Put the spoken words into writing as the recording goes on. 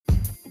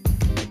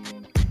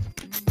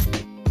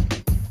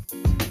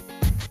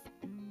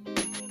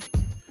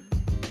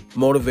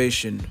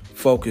motivation,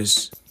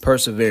 focus,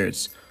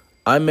 perseverance.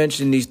 I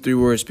mention these three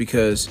words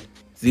because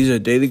these are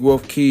daily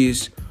growth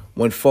keys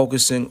when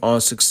focusing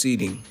on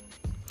succeeding.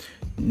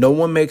 No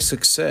one makes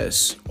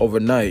success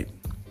overnight,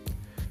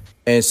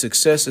 and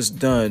success is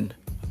done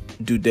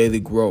through daily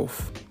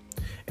growth.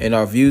 And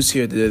our views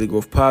here at the Daily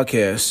Growth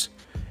Podcast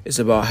is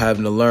about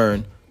having to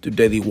learn through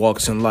daily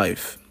walks in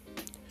life.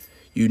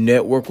 You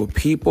network with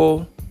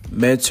people,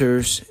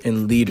 mentors,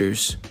 and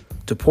leaders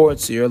to pour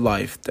into your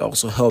life to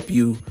also help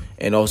you,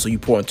 and also you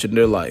pour into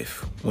their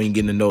life when you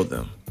get to know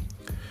them.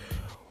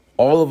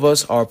 All of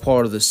us are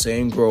part of the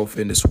same growth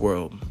in this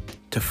world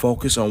to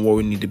focus on where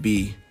we need to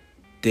be,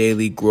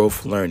 daily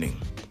growth learning.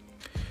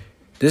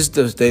 This is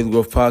the Daily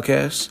Growth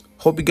Podcast.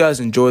 Hope you guys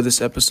enjoy this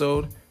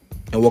episode,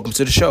 and welcome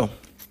to the show.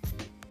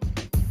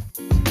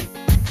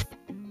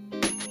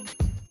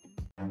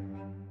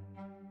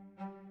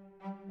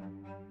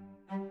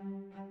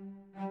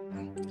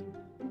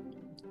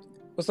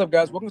 What's up,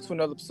 guys? Welcome to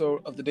another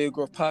episode of the Daily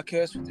Growth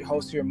Podcast with your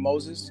host here,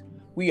 Moses.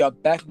 We are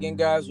back again,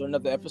 guys, with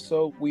another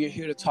episode. We are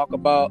here to talk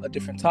about a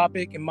different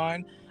topic in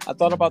mind. I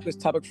thought about this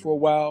topic for a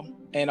while,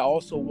 and I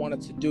also wanted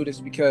to do this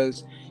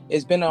because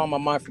it's been on my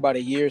mind for about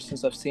a year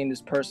since I've seen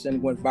this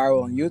person went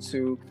viral on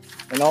YouTube,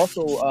 and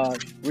also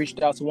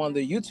reached out to one of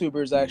the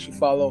YouTubers I actually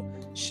follow.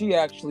 She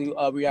actually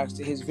reacts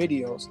to his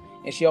videos,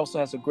 and she also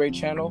has a great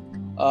channel.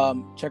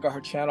 Check out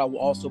her channel. I will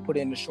also put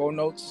it in the show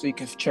notes so you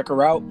can check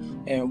her out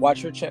and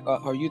watch her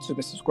her YouTube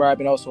and subscribe,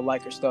 and also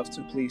like her stuff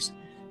too, please.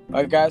 All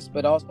right, guys,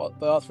 but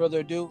without further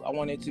ado, I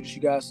want to introduce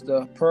you guys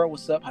to Pearl.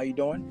 What's up? How you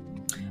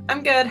doing?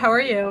 I'm good. How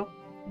are you?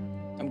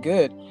 I'm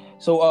good.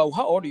 So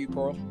how old are you,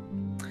 Pearl?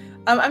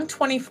 I'm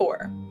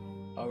 24.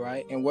 All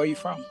right, and where are you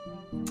from?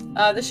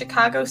 The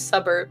Chicago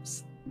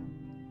suburbs.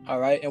 All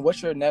right, and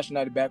what's your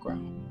nationality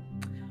background?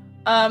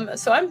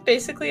 So I'm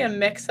basically a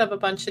mix of a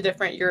bunch of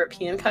different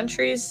European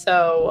countries.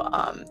 So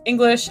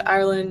English,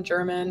 Ireland,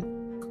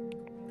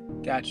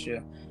 German.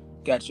 Gotcha.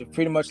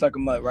 Pretty much like a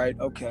mutt, right?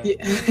 Okay.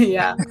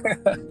 Yeah.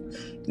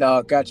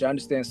 No, gotcha. I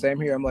understand. Same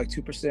here. I'm like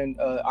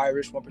 2%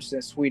 Irish,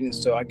 1% Sweden.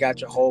 So I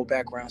got your whole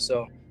background.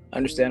 So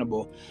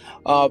understandable.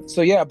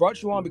 So yeah, I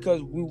brought you on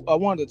because I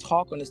wanted to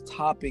talk on this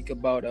topic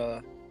about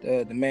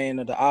the man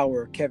of the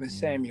hour, Kevin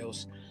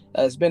Samuels.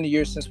 It's been a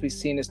year since we've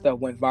seen this stuff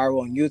went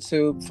viral on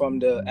YouTube from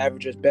the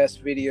Average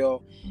Best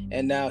video,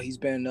 and now he's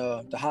been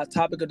the hot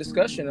topic of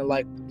discussion. And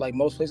like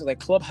most places, like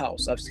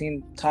Clubhouse, I've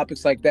seen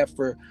topics like that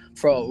for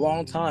a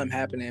long time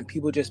happening.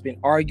 People just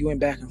been arguing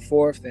back and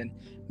forth, and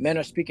men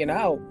are speaking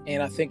out.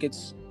 And I think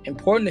it's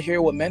important to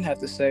hear what men have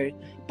to say.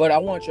 But I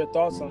want your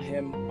thoughts on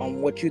him,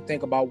 on what you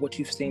think about what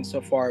you've seen so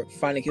far,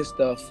 finding his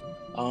stuff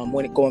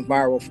when it going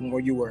viral from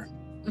where you were.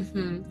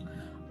 Mm-hmm.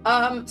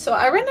 So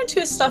I ran into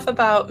his stuff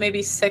about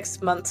maybe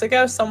 6 months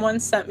ago. Someone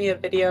sent me a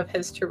video of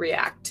his to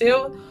react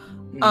to.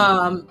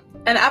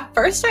 And at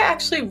first I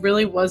actually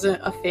really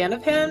wasn't a fan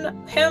of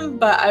him,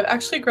 but I've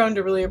actually grown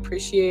to really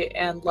appreciate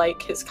and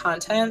like his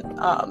content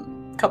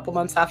a couple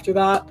months after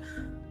that.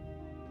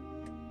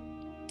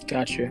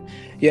 Gotcha.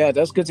 Yeah,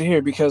 that's good to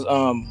hear because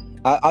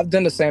I've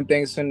done the same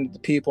thing since the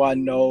people I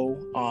know.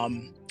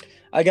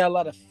 I got a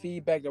lot of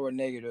feedback that were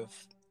negative.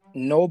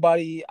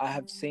 Nobody I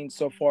have seen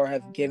so far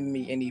have given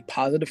me any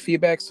positive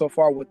feedback so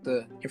far with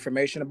the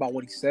information about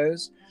what he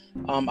says.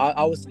 I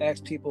always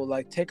ask people,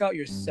 like, take out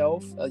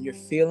yourself, your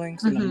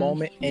feelings in a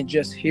moment, and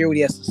just hear what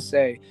he has to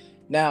say.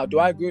 Now, do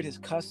I agree with his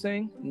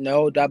cussing?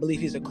 No. Do I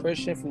believe he's a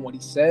Christian from what he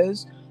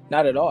says?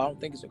 Not at all. I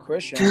don't think he's a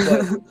Christian,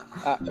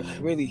 but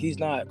really, he's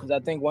not. Because I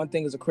think one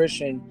thing as a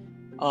Christian,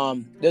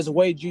 there's a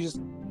way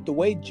the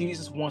way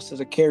Jesus wants us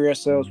to carry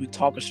ourselves. We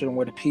talk a certain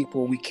way to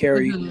people. We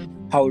carry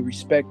how we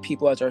respect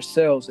people as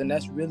ourselves. And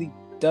that's really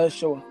does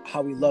show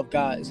how we love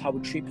God, is how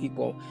we treat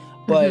people.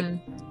 But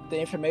the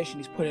information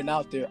he's putting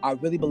out there, I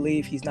really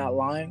believe he's not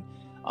lying.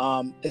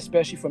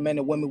 Especially for men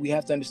and women, we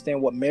have to understand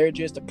what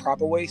marriage is the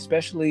proper way,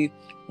 especially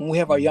when we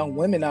have our young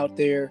women out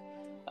there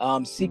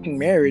seeking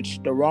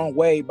marriage the wrong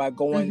way by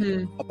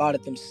going about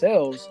it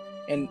themselves.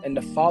 And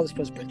the father's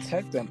supposed to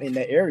protect them in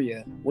that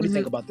area. What do you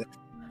think about that?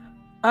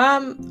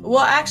 Well,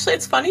 actually,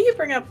 it's funny you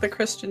bring up the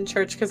Christian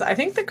church because I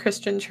think the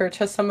Christian church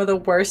has some of the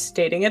worst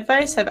dating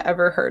advice I've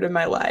ever heard in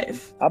my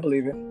life. I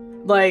believe it.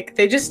 Like,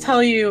 they just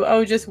tell you,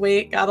 oh, just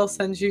wait, God'll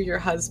send you your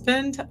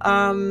husband.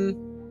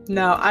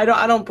 No, I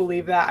don't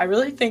believe that. I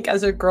really think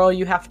as a girl,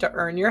 you have to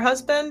earn your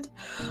husband.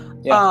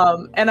 Yeah.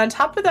 And on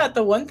top of that,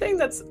 the one thing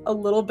that's a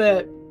little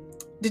bit,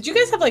 did you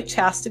guys have like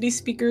chastity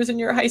speakers in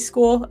your high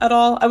school at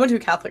all? I went to a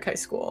Catholic high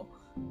school.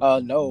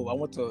 No, I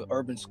went to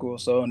urban school,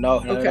 so no,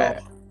 not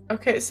at all.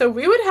 Okay, so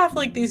we would have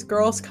like these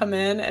girls come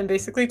in and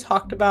basically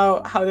talked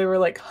about how they were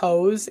like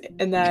hoes,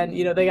 and then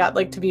they got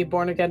like to be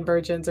born again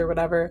virgins or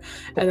whatever,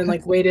 and then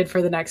like waited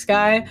for the next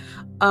guy.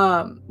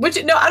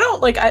 Which no, I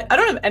don't like. I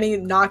don't have any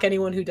knock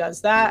anyone who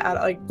does that.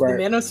 The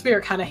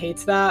manosphere kind of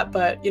hates that,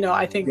 but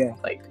I think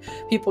like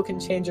people can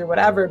change or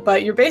whatever.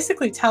 But you're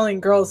basically telling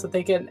girls that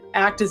they can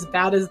act as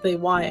bad as they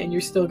want, and you're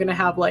still gonna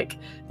have like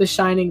the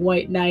shining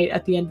white knight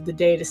at the end of the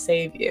day to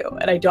save you.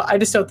 And I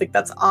just don't think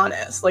that's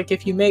honest. Like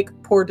if you make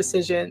poor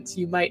decisions distance,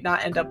 you might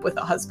not end up with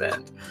a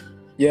husband.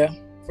 Yeah,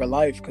 for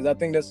life, because I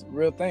think that's a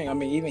real thing. I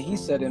mean, even he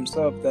said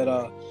himself that,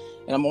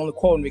 and I'm only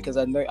quoting because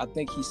I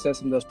think he says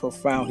something that's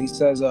profound. He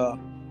says,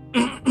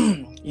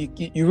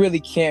 you really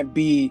can't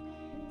be,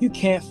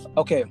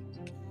 okay,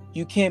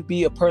 you can't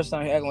be a person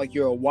out here acting like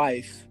you're a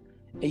wife,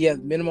 and you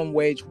have minimum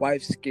wage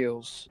wife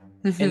skills,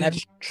 and Mm-hmm.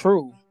 that's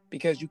true.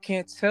 Because you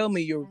can't tell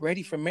me you're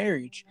ready for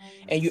marriage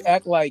and you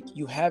act like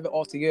you have it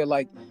all together.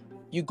 Like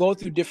you go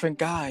through different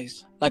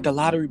guys, like a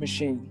lottery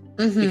machine,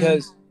 Mm-hmm.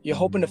 because you're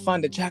hoping to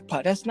find the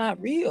jackpot. That's not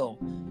real.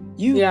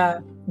 You Yeah.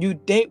 you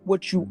date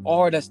what you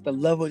are. That's the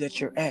level that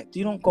you're at.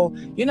 You don't go.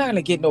 You're not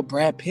gonna get no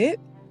Brad Pitt.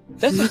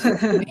 That's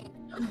insane.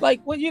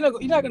 Like what? You're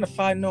not gonna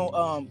find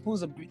no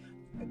who's a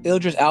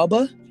Idris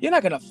Alba. You're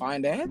not gonna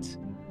find that,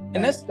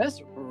 and Yeah.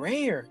 that's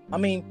rare. I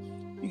mean,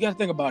 you gotta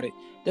think about it.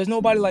 There's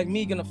nobody like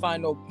me gonna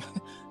find no.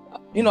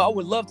 I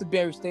would love to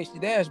marry Stacey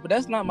Dash, but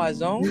that's not my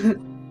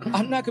zone.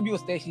 I'm not gonna be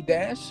with Stacey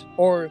Dash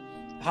or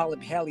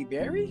Halle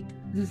Berry.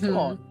 Come Mm-hmm.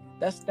 on,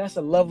 that's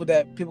a level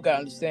that people gotta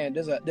understand.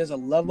 There's a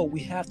level we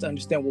have to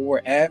understand where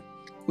we're at.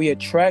 We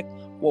attract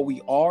what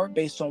we are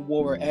based on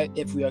where we're at.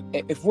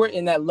 If we're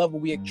in that level,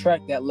 we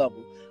attract that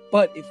level.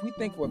 But if we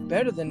think we're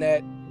better than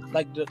that,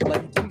 like it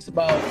speaks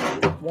about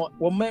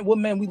what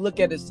man we look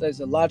at as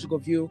a logical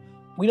view.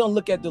 We don't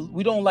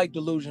like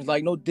delusions,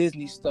 like no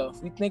Disney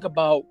stuff. We think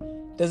about,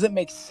 does it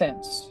make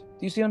sense?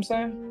 Do you see what I'm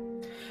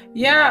saying?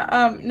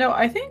 Yeah, no,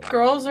 I think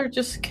girls are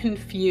just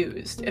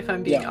confused, if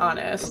I'm being Yeah.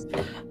 honest.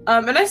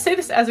 And I say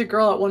this as a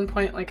girl at one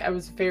point, like I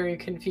was very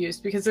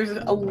confused because there's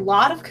a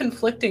lot of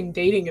conflicting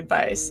dating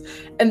advice.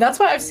 And that's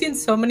why I've seen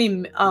so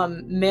many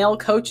male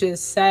coaches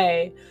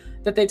say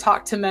that they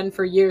talked to men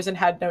for years and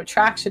had no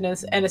traction,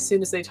 and as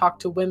soon as they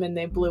talked to women,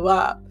 they blew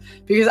up.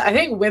 Because I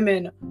think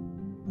women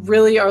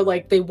really are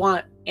like, they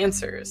want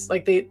answers.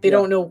 Like they Yeah.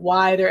 don't know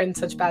why they're in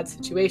such bad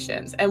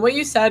situations. And what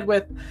you said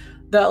with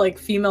the like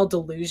female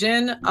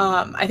delusion,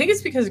 I think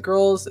it's because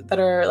girls that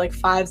are like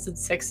 5s and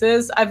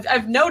 6s,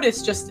 I've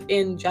noticed just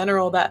in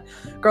general that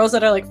girls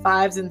that are like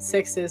 5s and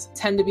 6s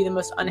tend to be the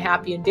most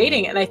unhappy in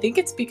dating. And I think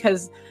it's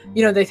because,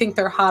 they think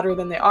they're hotter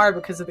than they are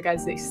because of the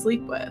guys they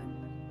sleep with.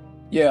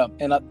 Yeah,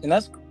 and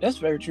that's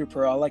very true,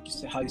 Pearl. I like you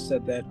said how you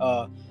said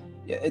that.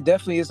 It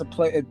definitely is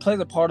it plays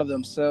a part of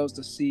themselves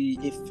to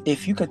see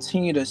if you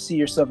continue to see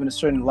yourself in a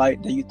certain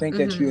light, that you think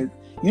that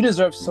Mm-hmm. you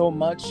deserve so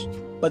much,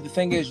 but the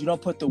thing is you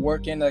don't put the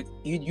work in. Like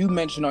you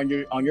mentioned on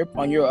your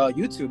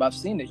YouTube, I've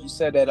seen it. You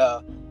said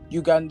that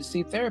you got to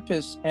see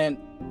therapists, and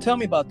tell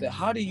me about that.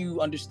 How do you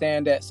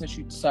understand that since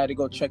you decided to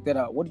go check that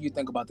out? What do you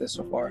think about this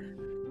so far?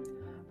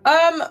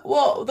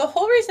 Well, the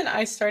whole reason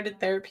I started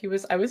therapy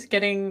was I was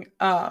getting,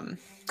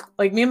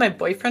 like me and my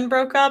boyfriend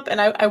broke up and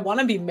I want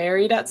to be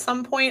married at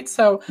some point.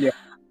 So, Yeah.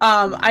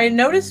 I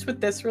noticed with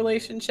this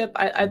relationship,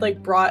 I'd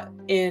like brought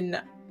in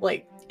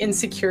like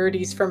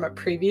insecurities from a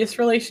previous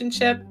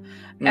relationship.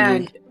 Mm-hmm.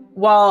 And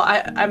while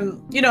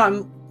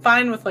I'm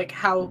fine with like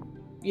how,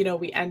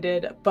 we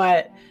ended,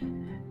 but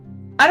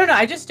I don't know.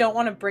 I just don't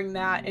want to bring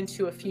that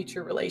into a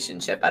future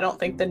relationship. I don't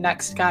think the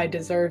next guy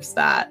deserves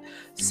that.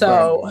 Right.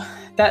 So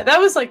that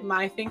was like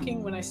my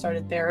thinking when I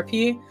started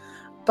therapy.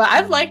 But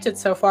I've liked it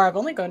so far. I've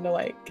only gone to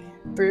like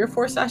 3 or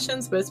 4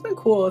 sessions, but it's been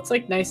cool. It's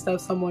like nice to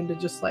have someone to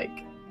just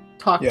like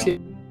talk Yeah. to.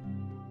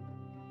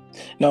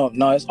 No,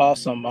 it's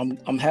awesome.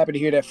 I'm happy to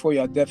hear that for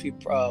you. I definitely,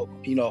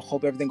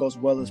 hope everything goes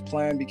well as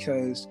planned,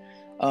 because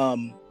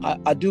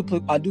I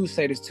do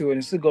say this too,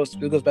 and it goes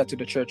back to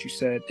the church. You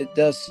said it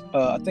does.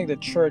 I think the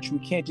church, we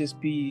can't just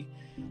be,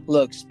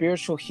 look,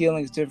 spiritual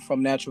healing is different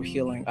from natural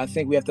healing. I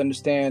think we have to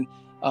understand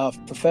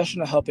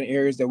professional help in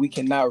areas that we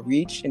cannot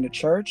reach in the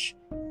church.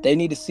 They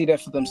need to see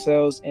that for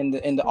themselves in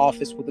the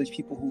office with these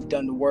people who've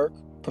done the work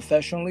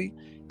professionally.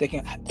 They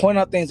can point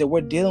out things that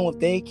we're dealing with.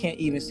 They can't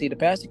even see. The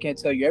pastor can't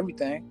tell you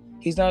everything.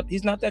 He's not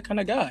that kind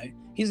of guy.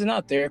 He's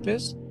not a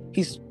therapist.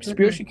 He's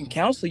spiritually can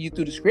counsel you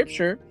through the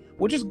scripture,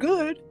 which is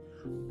good.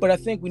 But I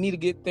think we need to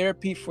get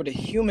therapy for the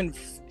human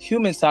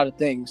side of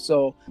things,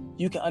 so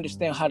you can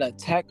understand how to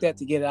attack that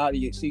to get it out of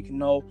you, so you can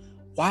know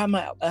why do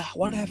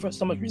I have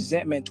so much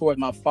resentment towards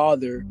my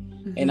father,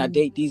 and I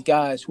date these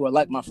guys who are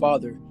like my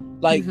father.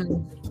 Like,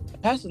 the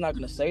pastor's not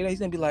gonna say that. He's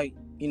gonna be like,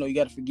 you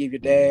got to forgive your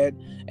dad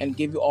and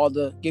give God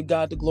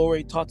the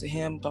glory. Talk to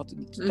him. Talk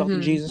to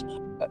Jesus.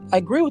 I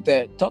agree with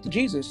that. Talk to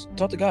Jesus.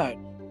 Talk to God.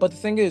 But the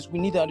thing is, we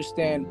need to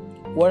understand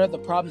what are the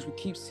problems we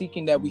keep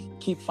seeking, that we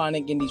keep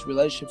finding in these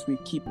relationships. We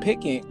keep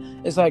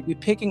picking. It's like we're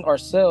picking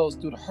ourselves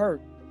through the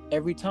hurt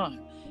every time.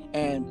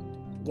 And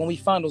when we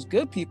find those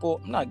good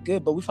people, not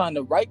good, but we find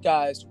the right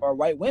guys or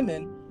right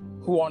women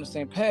who are on the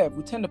same path,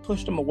 we tend to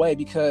push them away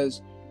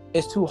because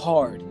it's too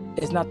hard.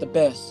 It's not the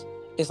best.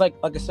 It's like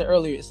I said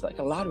earlier, it's like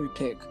a lottery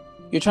pick.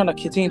 You're trying to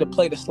continue to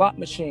play the slot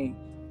machine.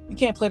 You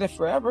can't play that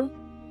forever,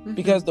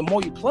 because the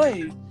more you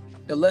play,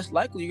 the less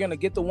likely you're going to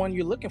get the one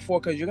you're looking for,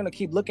 because you're going to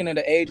keep looking at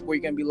an age where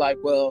you're going to be like,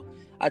 well,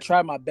 I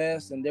tried my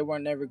best and they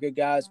weren't never good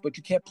guys, but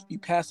you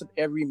passed up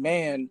every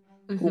man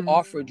who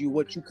offered you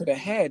what you could have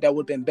had that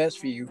would have been best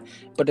for you.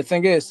 But the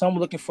thing is, someone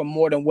looking for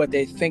more than what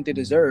they think they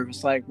deserve.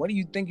 It's like, what do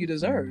you think you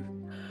deserve?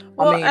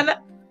 Well, I mean,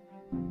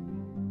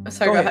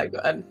 Sorry, Go go ahead. ahead, go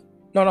ahead.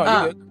 No, no, you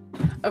Um,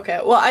 good. okay,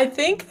 well, I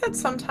think that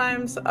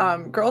sometimes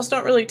girls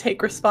don't really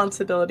take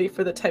responsibility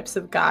for the types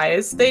of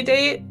guys they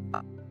date.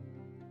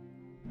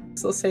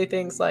 So they'll say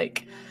things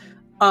like,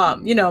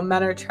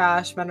 men are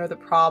trash, men are the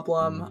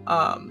problem.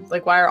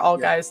 Like, why are all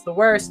Yeah. guys the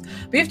worst?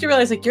 But you have to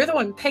realize, like, you're the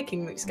one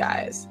picking these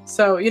guys.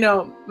 So,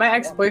 my Yeah.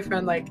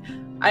 ex-boyfriend, like,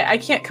 I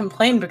can't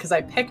complain because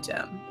I picked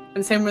him.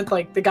 And same with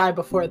like the guy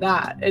before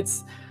that.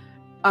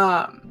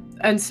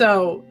 And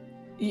so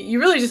you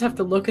really just have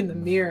to look in the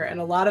mirror, and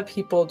a lot of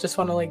people just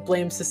want to like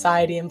blame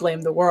society and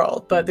blame the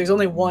world, but there's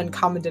only one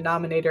common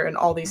denominator in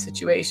all these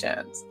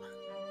situations.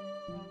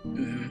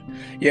 hmm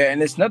Yeah,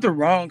 and it's nothing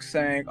wrong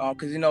saying,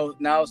 because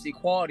now it's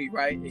equality,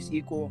 right? It's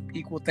equal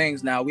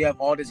things now. We have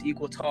all this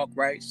equal talk,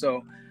 right?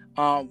 So,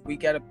 we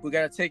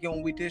gotta take it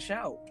when we dish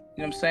out.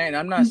 You know what I'm saying?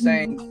 I'm not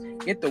saying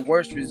get the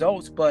worst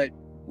results, but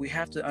we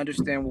have to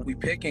understand what we're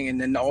picking, and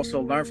then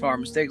also learn from our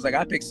mistakes. Like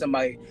I dated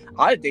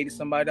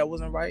somebody that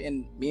wasn't right,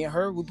 and me and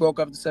her we broke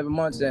up after 7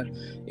 months, and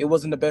it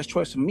wasn't the best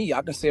choice for me.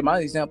 I can say my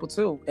example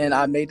too, and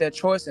I made that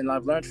choice, and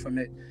I've learned from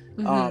it,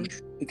 Mm-hmm.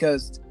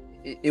 because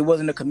it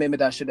wasn't a commitment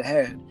that I should have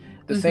had.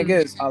 The thing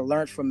Mm-hmm. is, I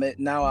learned from it.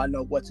 Now I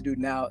know what to do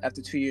now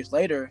after 2 years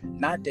later,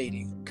 not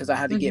dating, because I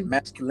had to get Mm-hmm.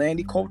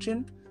 masculinity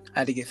coaching, I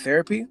had to get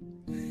therapy,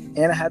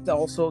 and I had to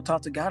also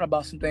talk to God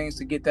about some things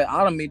to get that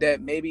out of me.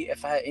 That maybe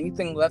if I had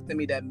anything left in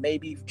me, that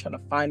maybe trying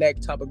to find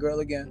that type of girl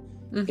again,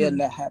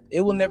 Mm-hmm.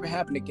 it will never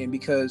happen again.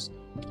 Because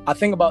I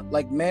think about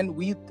like men,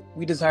 we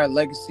desire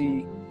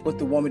legacy with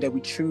the woman that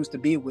we choose to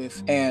be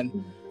with,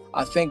 and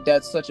I think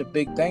that's such a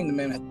big thing.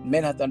 The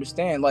men have to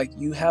understand. Like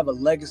you have a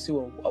legacy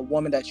with a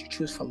woman that you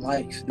choose for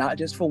life, not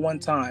just for one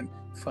time,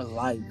 for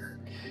life.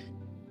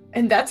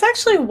 And that's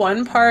actually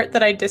one part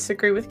that I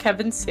disagree with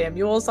Kevin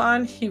Samuels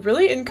on. He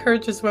really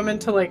encourages women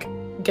to like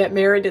get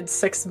married in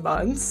 6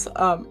 months.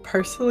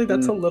 Personally,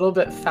 that's a Mm, little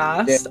bit yeah,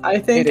 fast. it I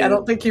is.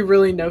 don't think you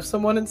really know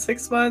someone in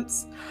 6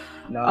 months.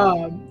 No,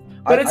 Um,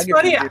 but I it's get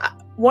what funny. you did.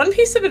 One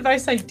piece of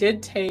advice I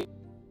did take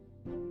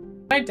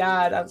my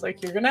dad, I was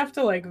like, you're gonna have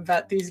to like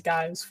vet these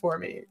guys for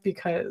me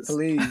because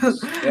Please,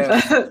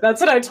 yeah,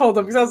 that's what I told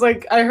him. Because I was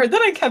like, I heard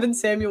that on Kevin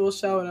Samuel's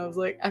show, and I was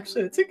like,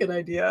 actually, that's a good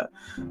idea.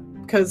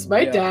 Because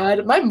yeah.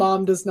 my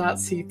mom does not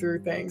see through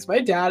things. My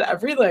dad,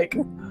 every like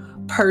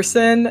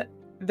person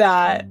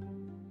that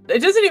it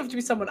doesn't even have to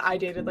be someone I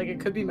dated, like it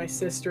could be my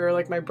sister or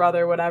like my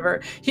brother,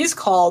 whatever. He's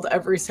called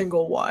every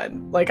single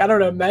one. Like, I don't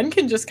know, men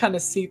can just kind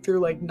of see through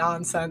like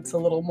nonsense a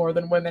little more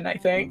than women, I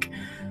think.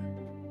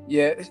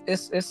 Yeah,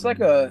 it's like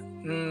a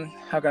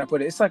how can I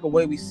put it? It's like a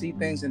way we see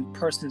things in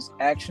person's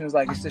actions.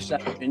 Like it's just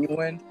not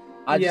genuine.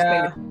 I just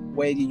think Yeah. it's the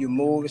way that you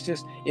move. It's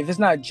just if it's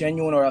not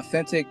genuine or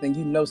authentic, then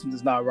you know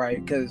something's not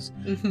right. Because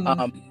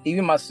Mm-hmm.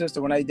 even my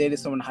sister, when I dated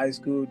someone in high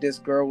school, this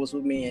girl was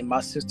with me, and my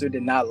sister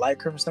did not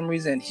like her for some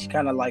reason. She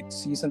kind of like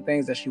see some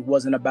things that she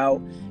wasn't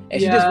about, and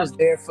she just Yeah. was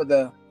there for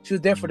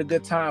the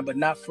good time, but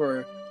not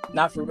for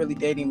really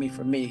dating me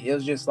for me. It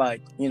was just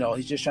like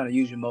he's just trying to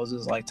use you,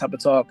 Moses, like type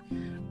of talk.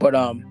 But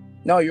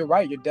no, you're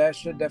right. Your dad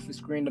should definitely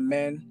screen the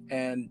men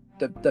and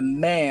the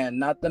man,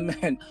 not the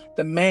man,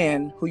 the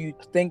man who you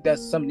think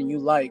that's something you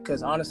like.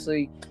 Because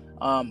honestly,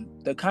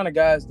 the kind of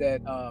guys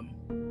that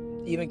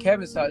even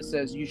Kevin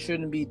says you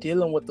shouldn't be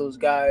dealing with those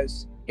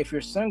guys if you're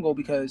single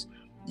because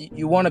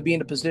you want to be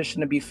in a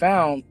position to be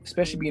found,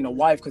 especially being a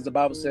wife, because the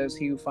Bible says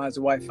he who finds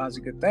a wife finds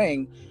a good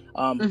thing.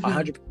 Mm-hmm.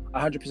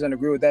 100%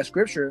 agree with that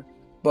scripture,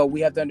 but we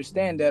have to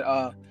understand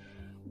that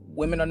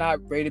women are not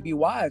ready to be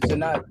wives. They're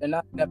not in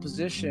that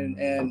position,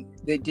 and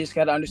they just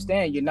got to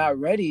understand you're not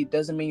ready.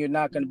 Doesn't mean you're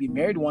not going to be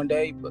married one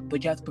day,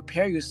 but you have to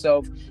prepare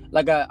yourself.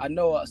 Like I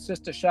know a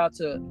sister, shout out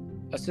to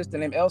a sister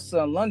named Elsa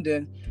in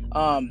London.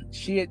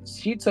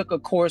 She took a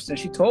course and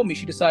she told me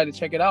she decided to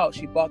check it out.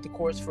 She bought the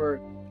course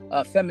for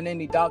a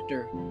femininity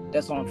doctor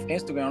that's on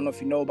Instagram. I don't know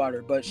if you know about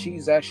her, but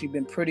she's actually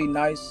been pretty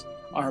nice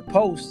on her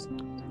posts,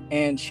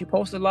 and she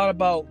posted a lot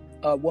about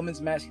a woman's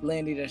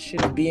masculinity that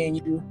shouldn't be in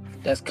you,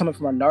 that's coming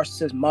from a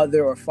narcissist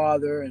mother or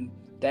father, and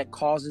that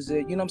causes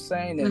it. You know what I'm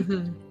saying?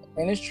 Mm-hmm.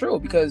 And it's true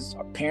because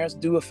our parents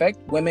do affect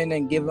women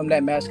and give them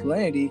that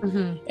masculinity.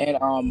 Mm-hmm. And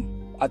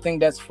I think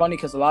that's funny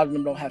because a lot of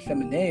them don't have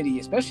femininity,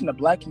 especially in the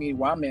Black community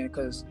where I'm in,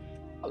 because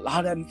a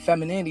lot of that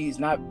femininity is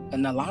not,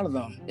 and a lot of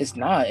them it's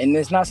not, and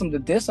it's not something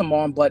to diss them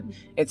on, but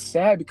it's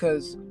sad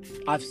because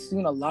I've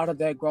seen a lot of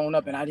that growing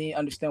up, and I didn't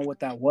understand what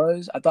that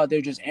was. I thought they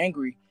were just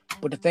angry,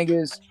 but the thing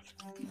is,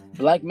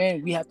 Black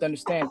men, we have to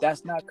understand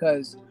that's not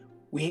because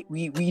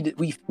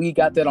we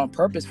got that on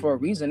purpose for a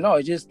reason. No,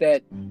 it's just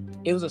that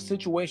it was a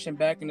situation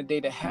back in the day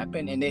that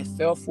happened, and they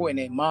fell for it, and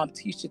their mom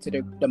teach it to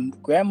the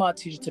grandma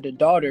teach it to the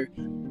daughter,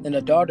 and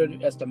the daughter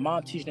as the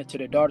mom teaching it to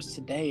their daughters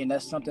today, and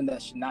that's something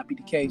that should not be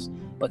the case.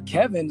 But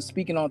Kevin is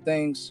speaking on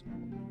things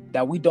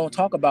that we don't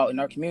talk about in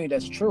our community.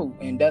 That's true,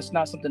 and that's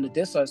not something to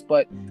diss us,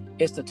 but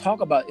it's to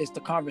talk about. It's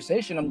the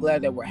conversation I'm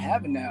glad that we're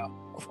having now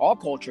with all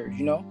cultures.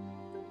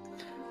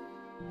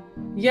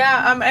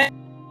 Yeah.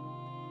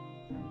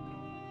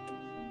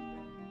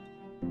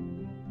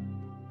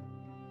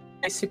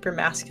 Super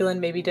masculine,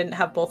 maybe didn't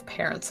have both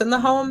parents in the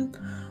home.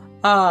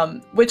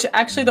 Which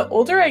actually, the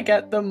older I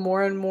get, the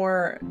more and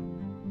more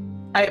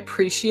I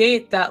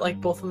appreciate that, like,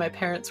 both of my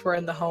parents were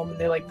in the home, and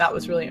they, like, that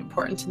was really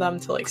important to them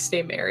to, like,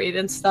 stay married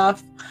and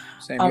stuff.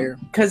 Same here.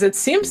 Because it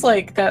seems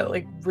like that,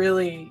 like,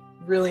 really,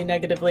 really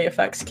negatively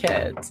affects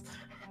kids.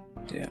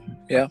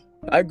 Yeah,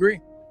 I agree.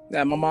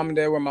 Yeah, my mom and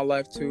dad were in my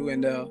life too,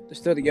 and they're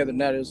still together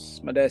now.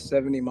 My dad's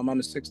 70, my mom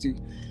is 60.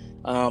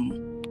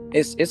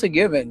 It's a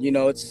given, you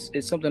know. It's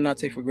something I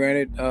take for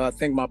granted. I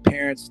think my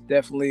parents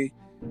definitely.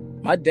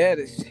 My dad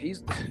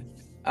he's.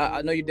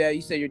 I know your dad.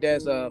 You said your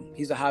dad's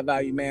he's a high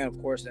value man,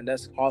 of course, and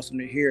that's awesome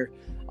to hear.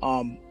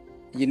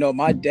 You know,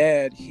 my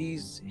dad,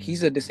 he's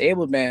a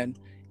disabled man,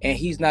 and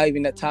he's not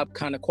even the top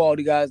kind of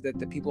quality guys that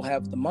the people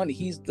have the money.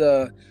 He's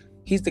the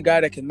guy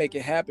that can make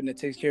it happen, that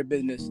takes care of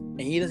business, and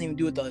he doesn't even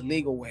do it the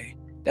illegal way.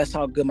 That's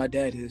how good my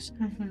dad is.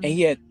 Mm-hmm. And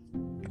he had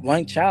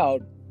one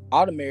child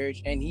out of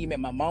marriage, and he met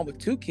my mom with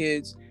 2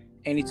 kids,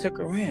 and he took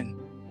her in.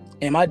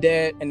 And my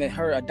dad and then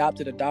her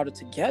adopted a daughter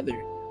together.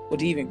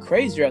 What's even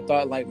crazier, I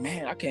thought, like,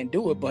 man, I can't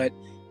do it. But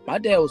my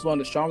dad was one of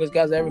the strongest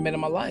guys I ever met in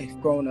my life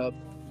growing up.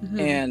 Mm-hmm.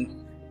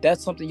 And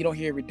that's something you don't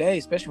hear every day,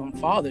 especially from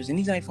fathers. And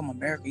he's not even from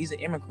America. He's an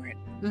immigrant.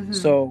 Mm-hmm.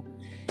 So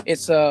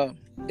it's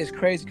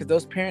crazy because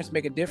those parents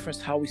make a difference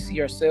how we see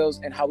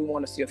ourselves and how we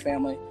want to see a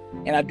family.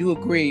 And I do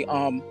agree.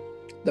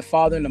 The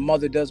father and the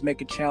mother does make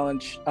a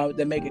challenge.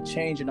 They make a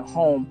change in the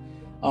home,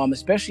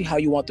 especially how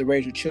you want to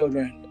raise your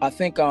children. I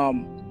think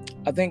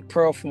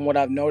Pearl, from what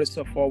I've noticed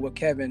so far with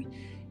Kevin,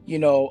 you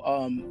know,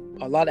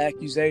 a lot of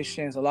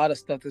accusations, a lot of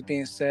stuff is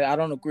being said. I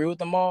don't agree with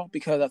them all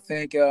because I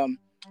think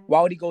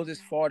why would he go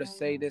this far to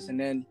say this and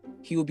then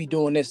he would be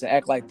doing this and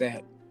act like that? You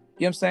know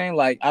what I'm saying?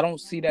 Like, I don't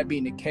see that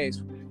being the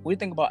case. What do you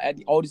think about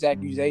all these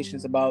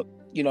accusations about,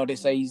 you know, they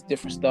say he's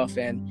different stuff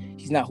and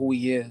he's not who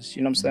he is?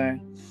 You know what I'm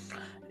saying?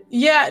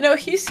 Yeah, no,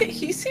 he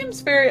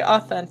seems very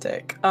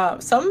authentic.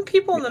 Some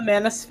people in the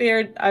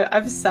manosphere,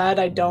 I've said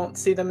I don't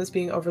see them as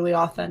being overly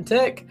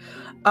authentic.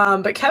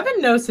 But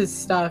Kevin knows his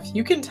stuff.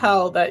 You can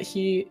tell that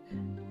he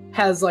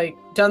has, like,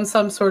 done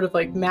some sort of,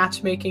 like,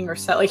 matchmaking or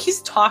set. Like,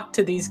 he's talked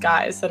to these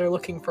guys that are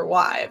looking for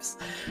wives.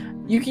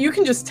 You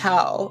can just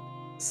tell.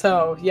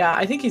 So, yeah,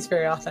 I think he's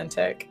very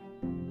authentic.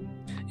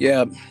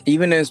 Yeah,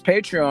 even in his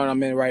Patreon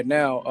I'm in right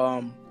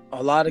now,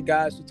 a lot of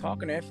guys who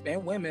talking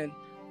and women,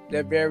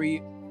 they're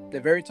very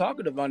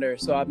talkative on there.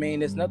 So I mean,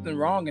 there's nothing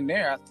wrong in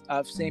there.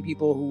 I've seen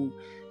people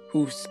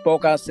who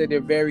spoke out, said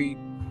they're very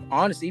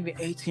honest, even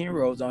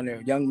 18-year-olds on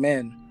there, young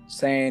men,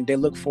 saying they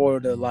look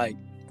forward to, like,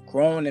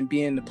 growing and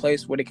being in the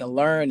place where they can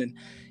learn. And,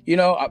 you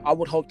know, I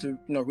would hope to, you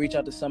know, reach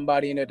out to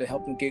somebody in there to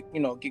help them get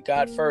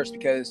God first,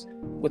 because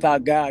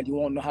without God, you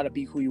won't know how to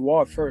be who you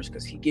are first,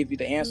 because he gave you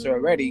the answer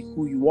already,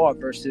 who you are,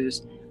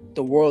 versus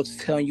the world's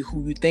telling you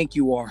who you think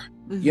you are.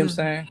 Mm-hmm. You know what I'm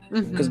saying?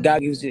 Because Mm-hmm.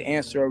 God gives you the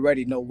answer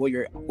already. Know what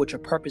your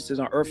purpose is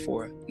on earth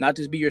for. Not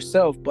just be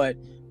yourself, but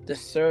to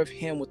serve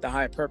him with the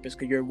higher purpose,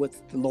 because you're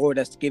with the Lord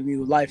that's giving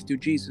you life through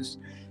Jesus.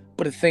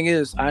 But the thing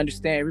is, I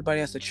understand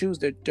everybody has to choose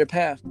their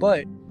path,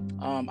 but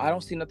I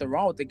don't see nothing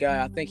wrong with the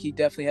guy. I think he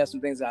definitely has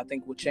some things that I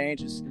think will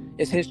change.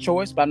 It's his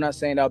choice, but I'm not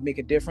saying that would make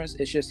a difference.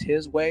 It's just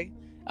his way.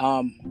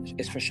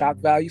 It's for shock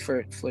value,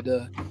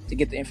 to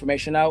get the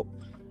information out.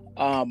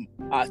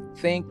 I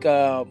think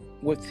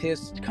with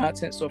his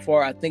content so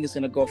far, I think it's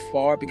going to go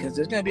far, because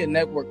there's going to be a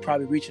network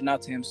probably reaching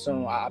out to him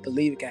soon. I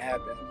believe it can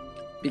happen,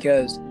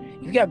 because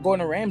you got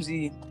Gordon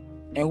Ramsay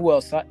and who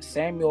else?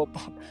 Samuel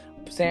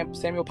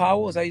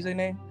Powell, is that his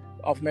name?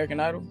 Off American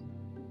Idol?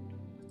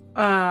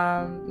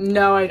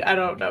 No, I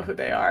don't know who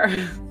they are.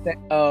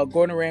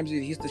 Gordon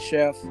Ramsay, he's the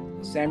chef.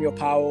 Samuel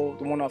Powell,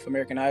 the one off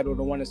American Idol,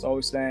 the one that's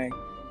always saying,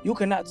 "You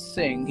cannot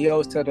sing." He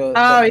always tell the.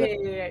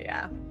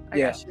 Yeah. I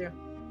got you.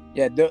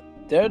 Yeah,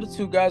 they're the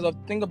 2 guys I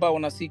think about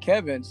when I see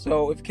Kevin.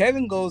 So if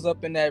Kevin goes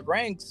up in that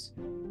ranks,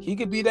 he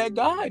could be that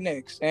guy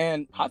next,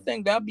 and I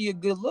think that'd be a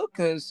good look,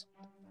 because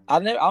I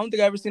don't think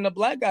I've ever seen a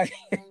black guy.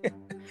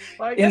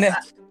 Well,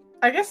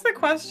 I guess the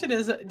question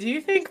is, do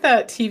you think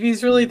that TV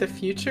is really the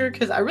future?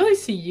 Because I really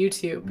see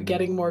YouTube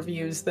getting more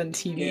views than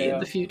TV in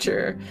the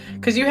future.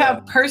 Because you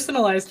have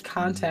personalized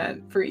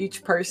content for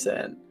each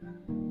person.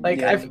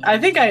 Like, I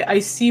think I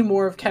see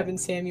more of Kevin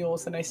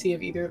Samuels than I see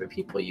of either of the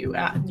people you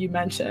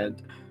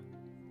mentioned.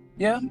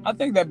 Yeah, I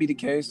think that'd be the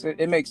case.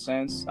 It makes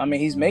sense. I mean,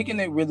 he's making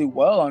it really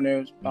well on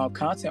there,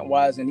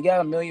 content-wise, and he got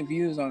 1 million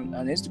views on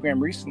Instagram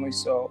recently.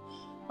 So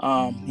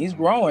he's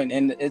growing,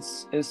 and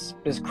it's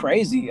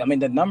crazy. I mean,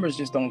 the numbers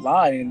just don't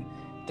lie, and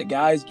the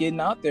guy's getting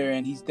out there,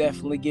 and he's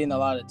definitely getting a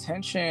lot of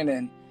attention.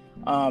 And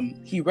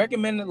he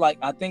recommended, like,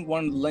 I think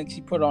one of the links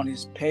he put on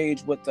his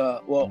page with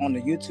on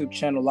the YouTube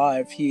channel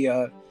live, he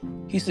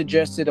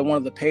suggested that one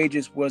of the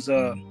pages was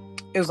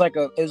it was like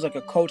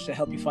a coach to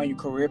help you find your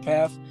career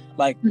path,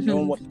 like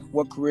knowing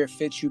what career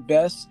fits you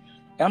best.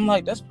 And I'm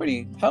like, that's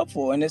pretty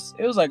helpful. And it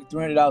was like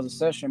 $300 a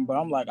session, but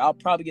I'm like, I'll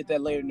probably get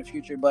that later in the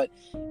future. But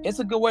it's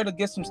a good way to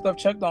get some stuff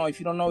checked on if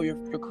you don't know your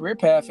career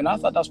path. And I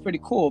thought that was pretty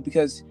cool,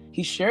 because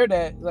he shared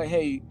that, like,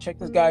 hey, check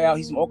this guy out.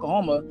 He's from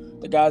Oklahoma.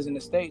 The guy's in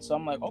the States. So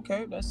I'm like,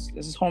 okay, this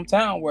is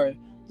hometown, where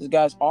this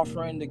guy's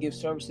offering to give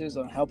services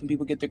on helping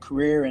people get their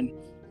career and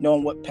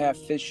knowing what path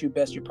fits you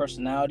best, your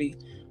personality.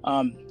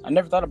 I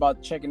never thought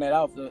about checking that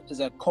out. As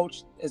a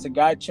coach, as a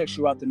guy checks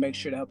you out to make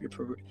sure to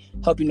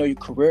help you know your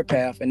career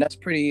path, and that's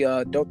pretty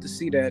dope to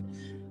see that.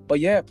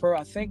 But yeah,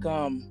 I think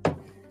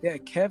yeah,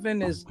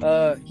 Kevin is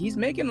he's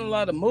making a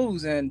lot of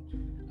moves, and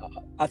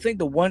I think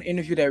the one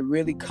interview that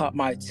really caught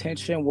my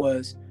attention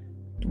was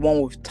the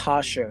one with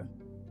Tasha,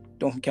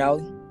 Don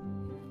Cali.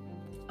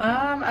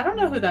 I don't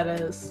know who that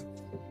is.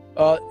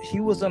 He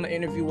was on an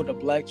interview with a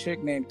black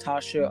chick named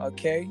Tasha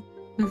K.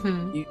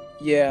 Mm-hmm.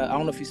 Yeah, I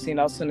don't know if you've seen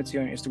it. I'll send it to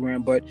you on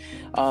Instagram. But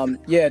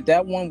yeah,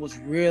 that one was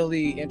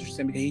really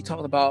interesting because he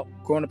talked about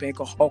growing up in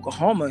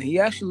Oklahoma. He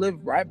actually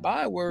lived right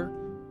by where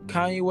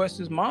Kanye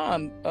West's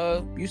mom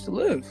used to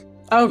live.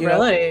 Oh,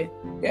 really?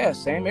 Yeah,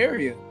 same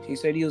area. He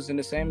said he was in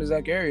the same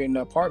exact area in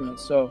the apartment.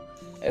 So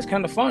it's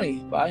kind of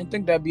funny, but I didn't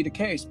think that'd be the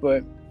case.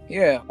 But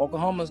yeah,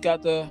 Oklahoma's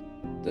got the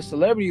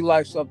celebrity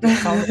life up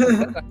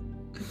there.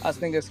 I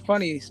think it's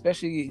funny,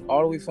 especially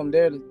all the way from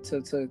there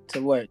to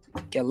what,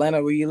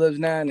 Atlanta, where he lives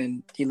now,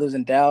 and he lives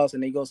in Dallas,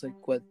 and he goes to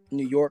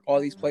New York, all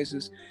these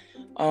places.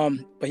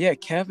 But yeah,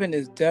 Kevin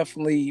is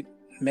definitely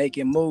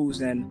making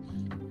moves, and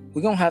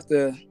we're gonna have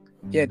to,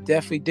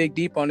 definitely dig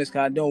deep on this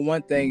guy. I know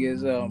one thing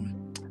is, I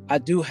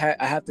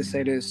have to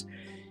say this.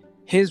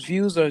 His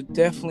views are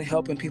definitely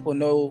helping people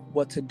know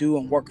what to do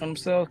and work on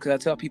themselves. Because I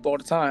tell people all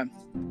the time,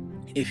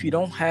 if you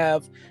don't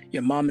have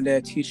your mom and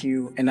dad teaching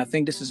you, and I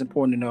think this is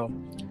important to know,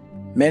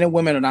 men and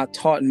women are not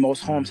taught in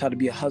most homes how to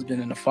be a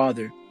husband and a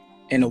father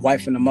and a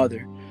wife and a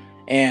mother.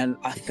 And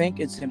I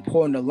think it's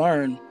important to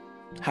learn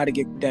how to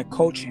get that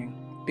coaching,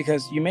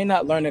 because you may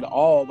not learn it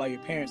all by your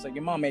parents. Like,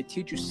 your mom may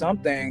teach you some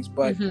things,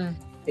 but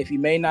if you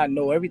may not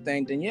know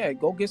everything, then yeah,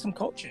 go get some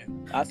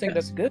coaching. I think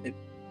that's good.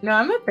 No,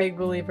 I'm a big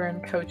believer in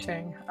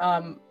coaching.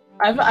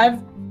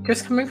 I've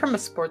just coming from a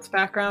sports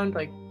background,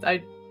 like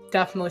I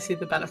definitely see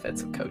the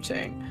benefits of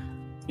coaching.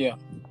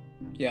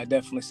 Yeah,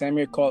 definitely. Same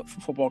here, for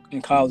football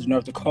in college,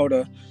 North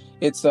Dakota.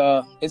 It's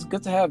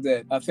good to have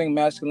that. I think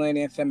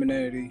masculinity and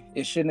femininity,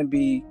 it shouldn't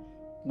be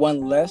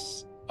one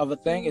less of a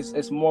thing.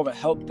 It's more of a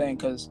help thing,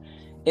 because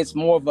it's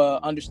more of a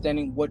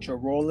understanding what your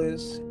role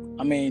is.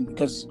 I mean,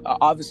 because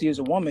obviously as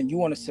a woman, you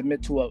want to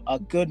submit to a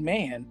good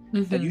man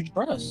that you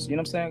trust. You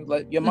know what I'm saying?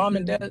 Like, your mom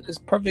and dad is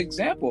a perfect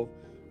example.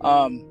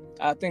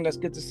 I think that's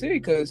good to see,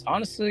 because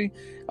honestly,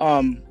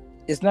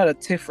 it's not a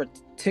tick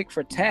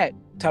for tat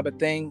type of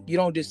thing. You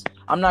don't just,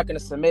 I'm not going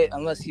to submit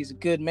unless he's a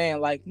good man.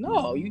 Like,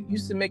 no, you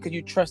submit because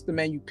you trust the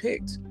man you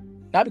picked,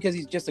 not because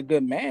he's just a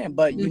good man,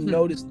 but you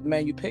notice the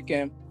man you pick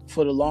him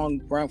for the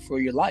long run for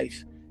your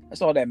life.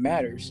 That's all that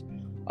matters.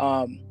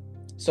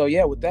 So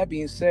yeah, with that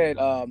being said,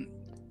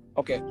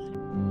 okay.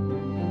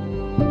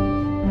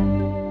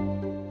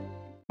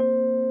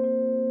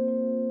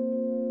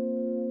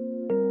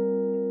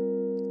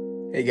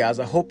 Hey guys,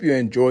 I hope you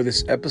enjoyed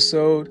this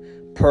episode.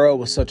 Pearl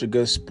was such a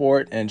good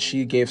sport, and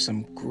she gave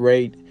some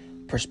great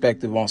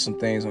perspective on some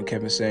things on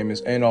Kevin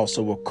Samuels, and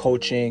also with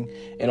coaching,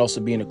 and also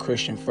being a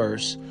Christian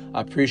first.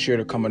 I appreciate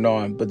her coming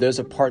on, but there's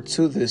a part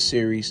 2 to this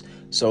series,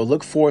 so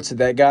look forward to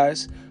that,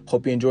 guys.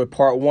 Hope you enjoyed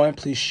part 1.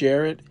 Please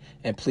share it,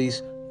 and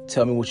please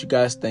tell me what you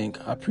guys think.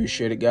 I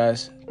appreciate it,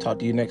 guys. Talk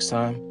to you next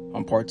time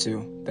on part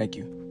 2. Thank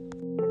you.